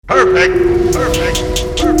Perfect. Perfect.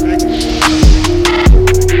 Perfect.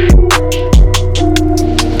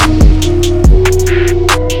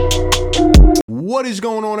 What is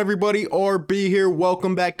going on, everybody? RB here.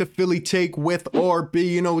 Welcome back to Philly Take with RB.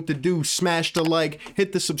 You know what to do. Smash the like,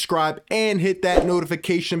 hit the subscribe, and hit that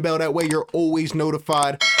notification bell. That way you're always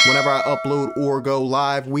notified whenever I upload or go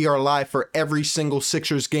live. We are live for every single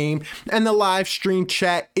Sixers game, and the live stream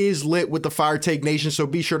chat is lit with the Fire Take Nation, so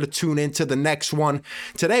be sure to tune in to the next one.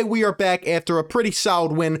 Today we are back after a pretty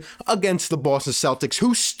solid win against the Boston Celtics,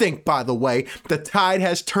 who stink, by the way. The tide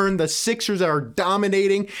has turned. The Sixers are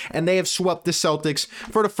dominating, and they have swept the Celtics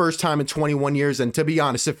for the first time in 21 years, and to be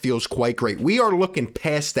honest, it feels quite great. We are looking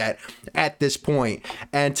past that at this point,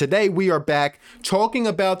 and today we are back talking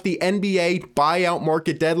about the NBA buyout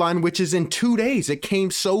market deadline, which is in 2 days. It came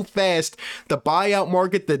so fast. The buyout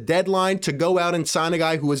market, the deadline to go out and sign a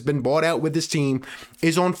guy who has been bought out with his team,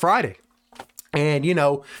 is on Friday. And, you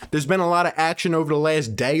know, there's been a lot of action over the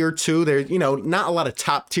last day or two. There's, you know, not a lot of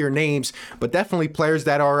top tier names, but definitely players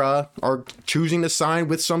that are choosing to sign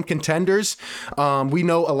with some contenders. We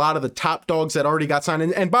know a lot of the top dogs that already got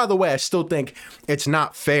signed. And by the way, I still think it's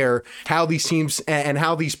not fair how these teams and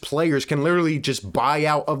how these players can literally just buy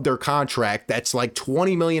out of their contract that's like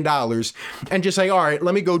 $20 million and just say, all right,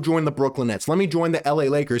 let me go join the Brooklyn Nets. Let me join the LA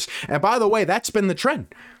Lakers. And by the way, that's been the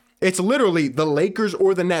trend. It's literally the Lakers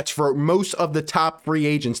or the Nets for most of the top free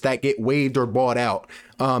agents that get waived or bought out.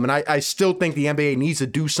 And I still think the NBA needs to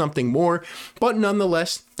do something more. But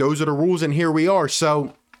nonetheless, those are the rules, and here we are.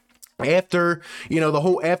 So after, you know, the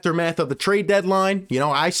whole aftermath of the trade deadline, you know,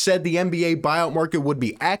 I said the NBA buyout market would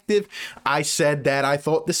be active. I said that I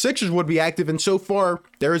thought the Sixers would be active, and so far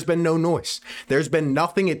there has been no noise. There's been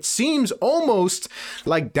nothing. It seems almost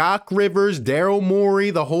like Doc Rivers, Daryl Morey,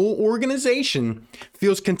 the whole organization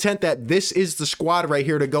feels content that this is the squad right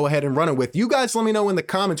here to go ahead and run it with. You guys let me know in the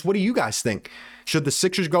comments, what do you guys think? Should the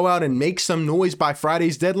Sixers go out and make some noise by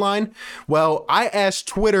Friday's deadline? Well, I asked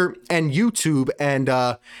Twitter and YouTube, and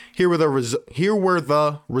here were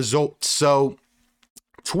the results. So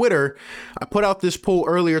Twitter, I put out this poll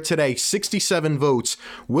earlier today, 67 votes.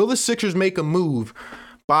 Will the Sixers make a move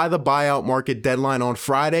by the buyout market deadline on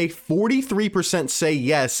Friday? 43% say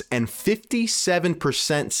yes, and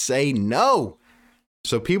 57% say no.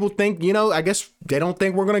 So people think, you know, I guess they don't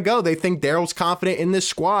think we're going to go. They think Daryl's confident in this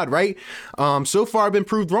squad, right? So far I've been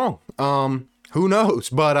proved wrong. Who knows?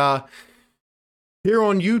 But here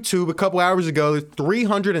on YouTube a couple hours ago,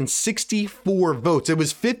 364 votes. It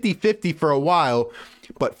was 50-50 for a while,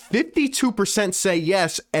 but 52% say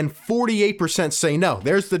yes and 48% say no.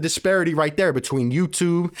 There's the disparity right there between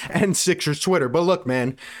YouTube and Sixers Twitter. But look,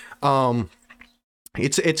 man,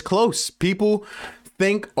 it's close. People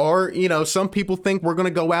some people think we're going to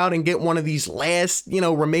go out and get one of these last,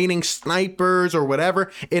 remaining snipers or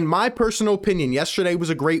whatever. In my personal opinion, yesterday was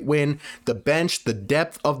a great win. The bench, the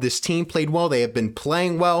depth of this team played well. They have been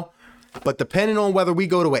playing well. But depending on whether we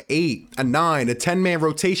go to an 8, a 9, a 10-man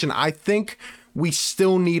rotation, I think we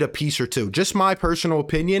still need a piece or two. Just my personal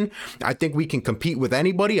opinion. I think we can compete with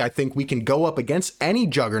anybody. I think we can go up against any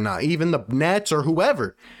juggernaut, even the Nets or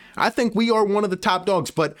whoever. I think we are one of the top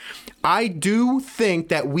dogs, but I do think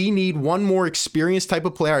that we need one more experienced type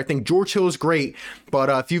of player. I think George Hill is great, but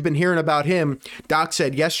if you've been hearing about him, Doc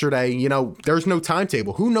said yesterday, there's no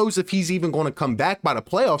timetable. Who knows if he's even going to come back by the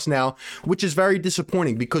playoffs now, which is very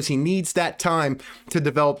disappointing because he needs that time to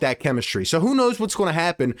develop that chemistry. So who knows what's going to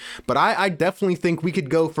happen, but I definitely think we could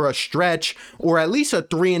go for a stretch or at least a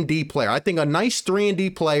 3-and-D player. I think a nice 3-and-D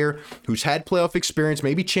player who's had playoff experience,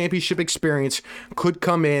 maybe championship experience, could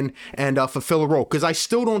come in and fulfill a role, because I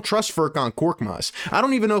still don't trust Furkan Korkmaz. I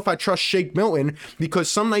don't even know if I trust Shake Milton, because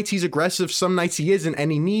some nights he's aggressive, some nights he isn't,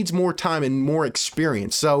 and he needs more time and more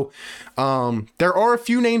experience. So there are a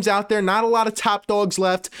few names out there, not a lot of top dogs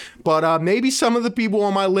left, but maybe some of the people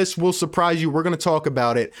on my list will surprise you. We're going to talk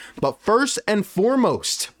about it. But first and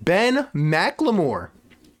foremost, Ben McLemore.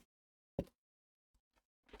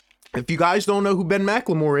 If you guys don't know who Ben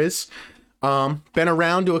McLemore is, been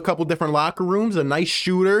around to a couple different locker rooms, a nice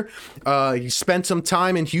shooter. He spent some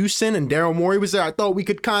time in Houston, and Daryl Morey was there. I thought we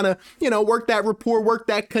could kind of, work that rapport, work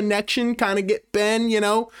that connection, kind of get Ben,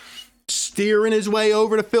 steering his way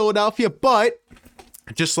over to Philadelphia. But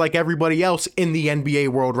just like everybody else in the NBA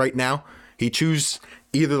world right now, he chooses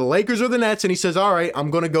either the Lakers or the Nets, and he says, all right, I'm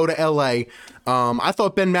going to go to LA. I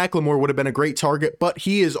thought Ben McLemore would have been a great target, but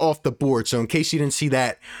he is off the board. So in case you didn't see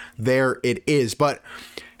that, there it is. But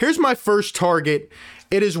here's my first target,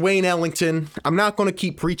 It is Wayne Ellington. I'm not going to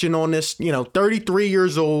keep preaching on this. 33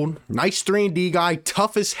 years old, nice 3-and-D guy,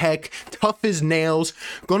 tough as heck, tough as nails.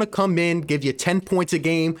 Going to come in, give you 10 points a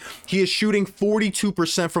game. He is shooting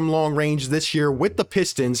 42% from long range this year with the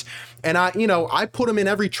Pistons. And I put him in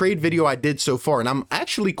every trade video I did so far. And I'm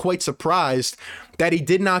actually quite surprised that he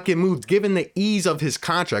did not get moved given the ease of his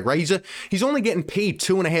contract, right? He's only getting paid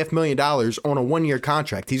 $2.5 million on a 1-year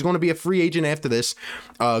contract. He's going to be a free agent after this,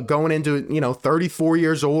 going into, 34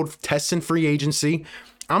 years old, testing free agency.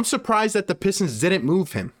 I'm surprised that the Pistons didn't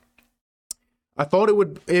move him. I thought it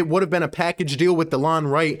would have been a package deal with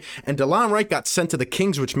DeLon Wright, and DeLon Wright got sent to the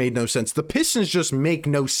Kings, which made no sense. The Pistons just make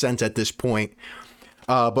no sense at this point.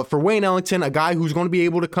 But for Wayne Ellington, a guy who's going to be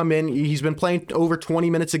able to come in, he's been playing over 20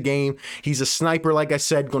 minutes a game. He's a sniper, like I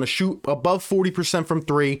said, going to shoot above 40% from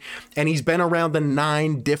 3, and he's been around the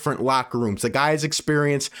 9 different locker rooms. The guy has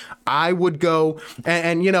experience. I would go,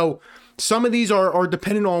 and some of these are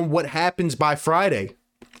dependent on what happens by Friday.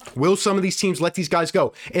 Will some of these teams let these guys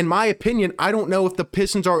go? In my opinion, I don't know if the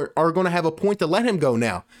Pistons are going to have a point to let him go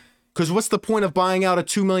now. Because what's the point of buying out a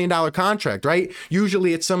 $2 million contract, right?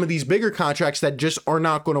 Usually it's some of these bigger contracts that just are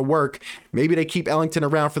not going to work. Maybe they keep Ellington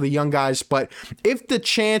around for the young guys. But if the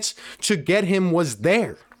chance to get him was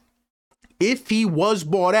there, if he was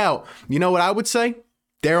bought out, you know what I would say?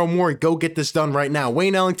 Daryl Morey, go get this done right now.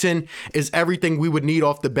 Wayne Ellington is everything we would need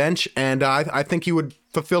off the bench. And I think he would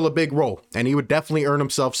fulfill a big role. And he would definitely earn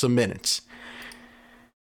himself some minutes.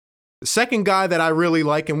 The second guy that I really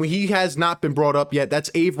like, and he has not been brought up yet, that's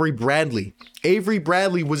Avery Bradley. Avery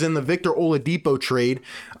Bradley was in the Victor Oladipo trade.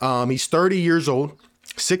 He's 30 years old,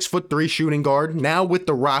 6'3" shooting guard. Now with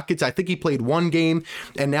the Rockets, I think he played 1 game,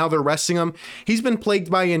 and now they're resting him. He's been plagued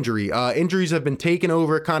by injury. Injuries have been taking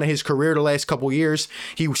over kind of his career the last couple years.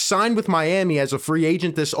 He signed with Miami as a free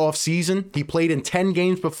agent this offseason. He played in 10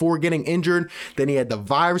 games before getting injured. Then he had the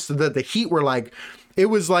virus. The Heat were like... It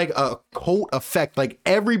was like a cult effect. Like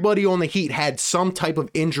everybody on the Heat had some type of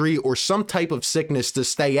injury or some type of sickness to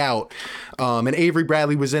stay out. And Avery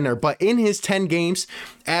Bradley was in there. But in his 10 games,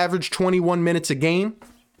 averaged 21 minutes a game.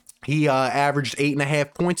 He averaged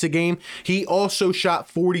 8.5 points a game. He also shot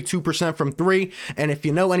 42% from 3. And if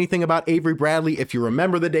you know anything about Avery Bradley, if you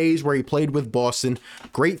remember the days where he played with Boston,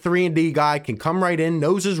 great 3-and-D guy, can come right in,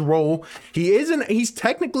 knows his role. He's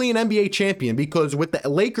technically an NBA champion because with the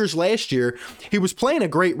Lakers last year, he was playing a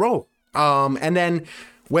great role. And then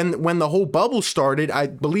when the whole bubble started, I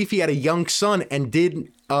believe he had a young son and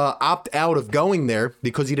did opt out of going there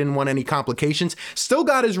because he didn't want any complications. Still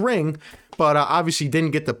got his ring, but obviously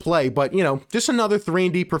didn't get to play. But, just another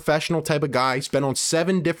 3-and-D professional type of guy. He's been on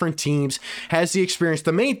 7 different teams, has the experience.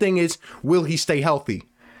 The main thing is, will he stay healthy?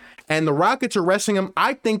 And the Rockets are resting him.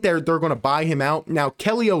 I think they're going to buy him out. Now,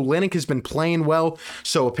 Kelly Olynyk has been playing well,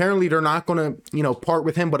 so apparently they're not going to, part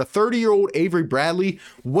with him. But a 30-year-old Avery Bradley,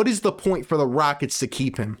 what is the point for the Rockets to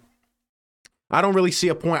keep him? I don't really see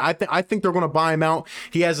a point. I think they're going to buy him out.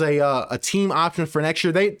 He has a team option for next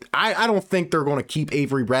year. I don't think they're going to keep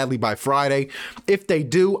Avery Bradley by Friday. If they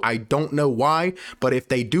do, I don't know why. But if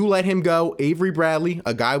they do let him go, Avery Bradley,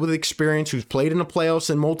 a guy with experience who's played in the playoffs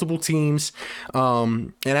in multiple teams,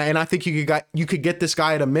 and I think you could get this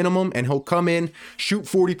guy at a minimum, and he'll come in, shoot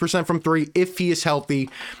 40% from 3 if he is healthy,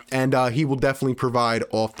 and he will definitely provide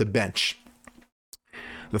off the bench.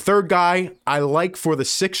 The third guy I like for the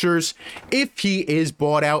Sixers, if he is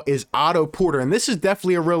bought out, is Otto Porter. And this is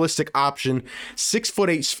definitely a realistic option.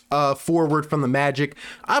 6'8" forward from the Magic.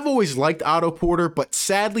 I've always liked Otto Porter, but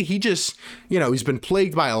sadly, he just, he's been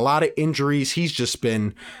plagued by a lot of injuries. He's just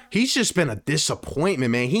been a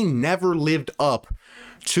disappointment, man. He never lived up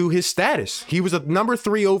to his status. He was a number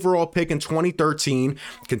 3 overall pick in 2013,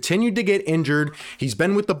 continued to get injured. He's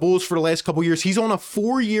been with the Bulls for the last couple years. He's on a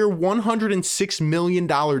 4-year, $106 million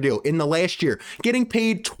deal in the last year, getting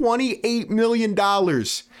paid $28 million.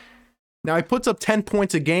 Now, he puts up 10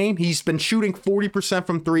 points a game. He's been shooting 40%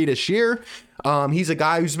 from 3 this year. He's a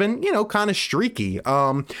guy who's been, kind of streaky.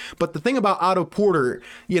 But the thing about Otto Porter,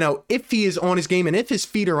 if he is on his game and if his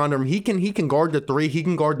feet are under him, he can guard the 3, he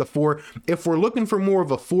can guard the 4. If we're looking for more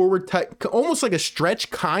of a forward type, almost like a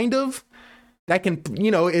stretch kind of, that can,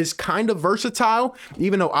 is kind of versatile,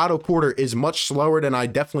 even though Otto Porter is much slower than I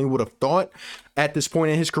definitely would have thought at this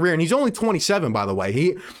point in his career. And he's only 27, by the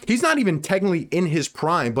way. He's not even technically in his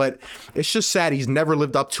prime, but it's just sad he's never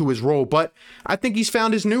lived up to his role. But I think he's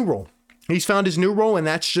found his new role. He's found his new role, and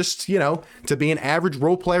that's just, to be an average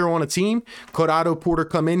role player on a team. Could Otto Porter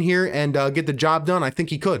come in here and get the job done? I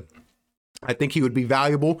think he could. I think he would be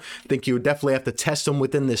valuable. I think you would definitely have to test him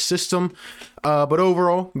within this system. But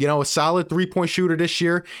overall, a solid 3-point shooter this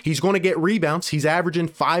year. He's going to get rebounds. He's averaging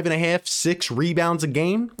 5.5, 6 rebounds a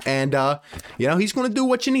game. And, he's going to do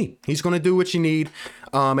what you need. He's going to do what you need.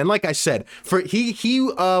 And like I said, he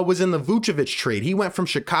was in the Vucevic trade. He went from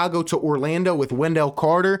Chicago to Orlando with Wendell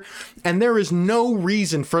Carter, and there is no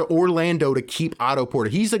reason for Orlando to keep Otto Porter.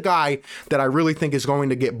 He's a guy that I really think is going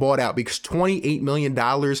to get bought out because $28 million,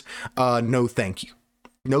 no thank you.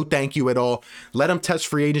 No thank you at all. Let him test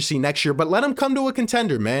free agency next year, but let him come to a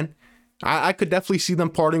contender, man. I could definitely see them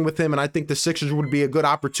parting with him, and I think the Sixers would be a good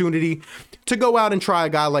opportunity to go out and try a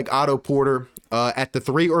guy like Otto Porter at the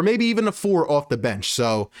 3 or maybe even the 4 off the bench.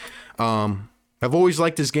 So I've always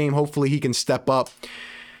liked his game. Hopefully he can step up.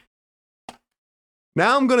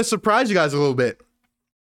 Now I'm going to surprise you guys a little bit.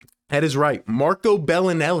 That is right. Marco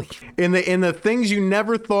Bellinelli. In the things you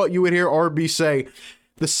never thought you would hear RB say,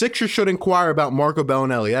 the Sixers should inquire about Marco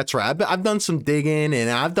Bellinelli. That's right. I've done some digging and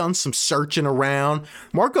I've done some searching around.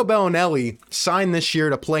 Marco Bellinelli signed this year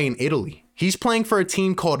to play in Italy. He's playing for a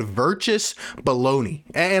team called Virtus Bologna.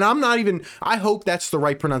 And I hope that's the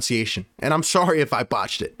right pronunciation. And I'm sorry if I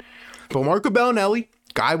botched it. But Marco Bellinelli,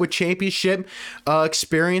 guy with championship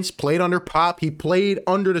experience, played under Pop. He played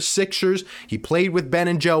under the Sixers. He played with Ben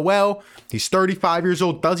and Joel. He's 35 years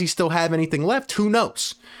old. Does he still have anything left? Who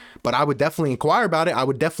knows? But I would definitely inquire about it. I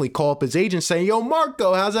would definitely call up his agent saying, yo,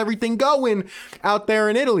 Marco, how's everything going out there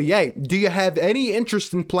in Italy? Hey, do you have any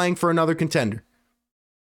interest in playing for another contender?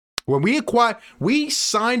 When we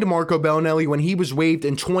signed Marco Bellinelli when he was waived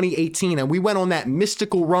in 2018, and we went on that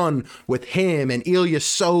mystical run with him and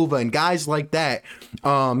Ilyasova and guys like that.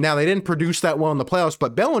 Now, they didn't produce that well in the playoffs,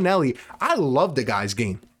 but Bellinelli, I love the guy's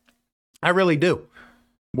game. I really do.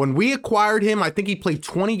 When we acquired him, I think he played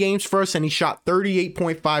 20 games for us and he shot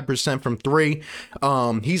 38.5% from 3.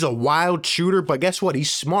 He's a wild shooter, but guess what? He's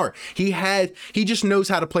smart. He just knows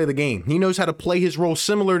how to play the game. He knows how to play his role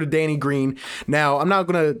similar to Danny Green. Now, I'm not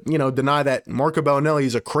going to, deny that Marco Bellinelli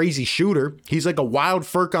is a crazy shooter. He's like a wild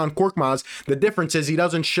Furkan Korkmaz. The difference is he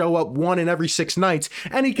doesn't show up 1 in every 6 nights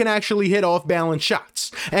and he can actually hit off balance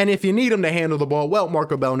shots. And if you need him to handle the ball, well,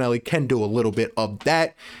 Marco Bellinelli can do a little bit of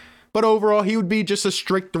that. But overall, he would be just a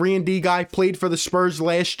strict 3-and-D guy. Played for the Spurs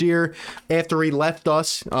last year after he left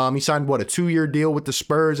us. He signed, a 2-year deal with the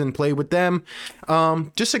Spurs and played with them.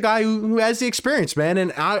 Just a guy who has the experience, man.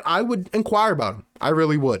 And I would inquire about him. I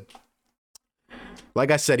really would. Like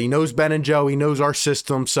I said, he knows Ben and Joe. He knows our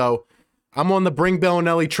system. So I'm on the bring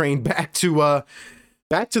Bellinelli train back to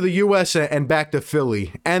the U.S. and back to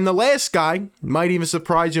Philly. And the last guy might even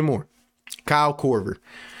surprise you more. Kyle Korver.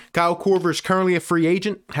 Kyle Korver is currently a free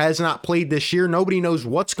agent, has not played this year. Nobody knows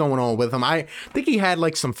what's going on with him. I think he had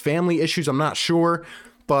some family issues. I'm not sure.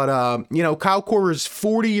 But, Kyle Korver is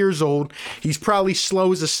 40 years old. He's probably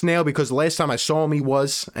slow as a snail because the last time I saw him, he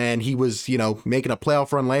was making a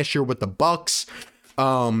playoff run last year with the Bucks.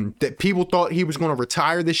 That people thought he was going to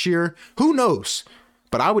retire this year. Who knows?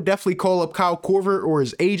 But I would definitely call up Kyle Korver or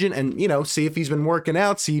his agent and, see if he's been working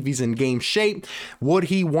out, see if he's in game shape. Would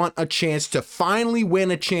he want a chance to finally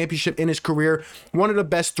win a championship in his career? One of the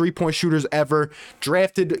best 3-point shooters ever.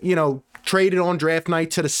 Drafted, traded on draft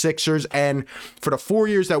night to the Sixers. And for the 4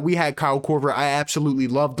 years that we had Kyle Korver, I absolutely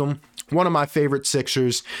loved him. One of my favorite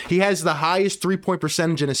Sixers. He has the highest 3-point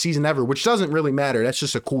percentage in a season ever, which doesn't really matter. That's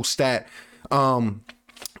just a cool stat.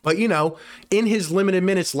 But, in his limited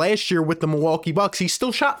minutes last year with the Milwaukee Bucks, he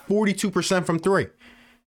still shot 42% from 3.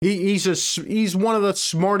 He's one of the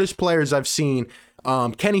smartest players I've seen.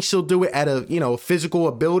 Can he still do it at a, physical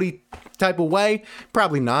ability type of way?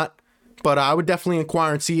 Probably not. But I would definitely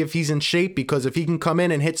inquire and see if he's in shape, because if he can come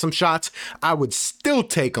in and hit some shots, I would still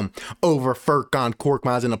take him over Furkan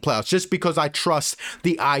Korkmaz in the playoffs, just because I trust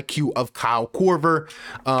the IQ of Kyle Korver.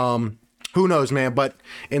 Who knows, man? But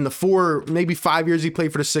in the 4, maybe 5 years he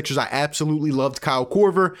played for the Sixers, I absolutely loved Kyle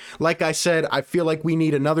Korver. Like I said, I feel like we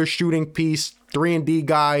need another shooting piece, 3-and-D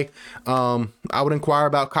guy. I would inquire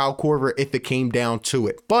about Kyle Korver if it came down to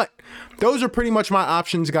it. But those are pretty much my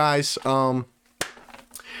options, guys.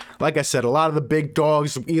 Like I said, a lot of the big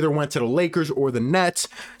dogs either went to the Lakers or the Nets.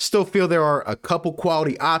 Still feel there are a couple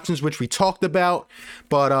quality options, which we talked about.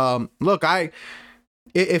 But look,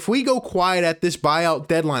 if we go quiet at this buyout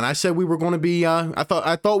deadline, I said we were going to be, I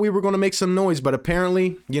thought we were going to make some noise, but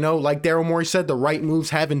apparently, like Daryl Morey said, the right moves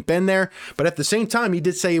haven't been there. But at the same time, he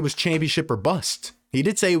did say it was championship or bust.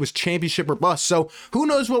 So who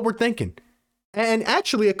knows what we're thinking? And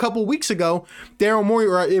actually, a couple weeks ago, Daryl Morey,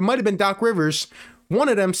 or it might have been Doc Rivers, one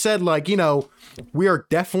of them said, like, you know, we are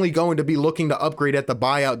definitely going to be looking to upgrade at the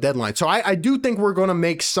buyout deadline. So I do think we're going to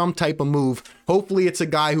make some type of move. Hopefully it's a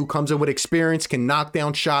guy who comes in with experience, can knock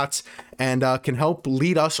down shots, and can help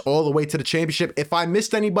lead us all the way to the championship. If I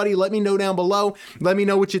missed anybody, let me know down below. Let me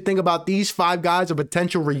know what you think about these 5 guys, a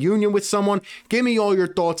potential reunion with someone. Give me all your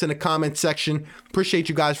thoughts in the comment section. Appreciate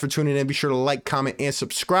you guys for tuning in. Be sure to like, comment, and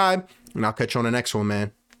subscribe. And I'll catch you on the next one,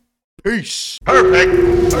 man. Peace. Perfect.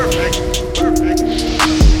 Perfect. Perfect.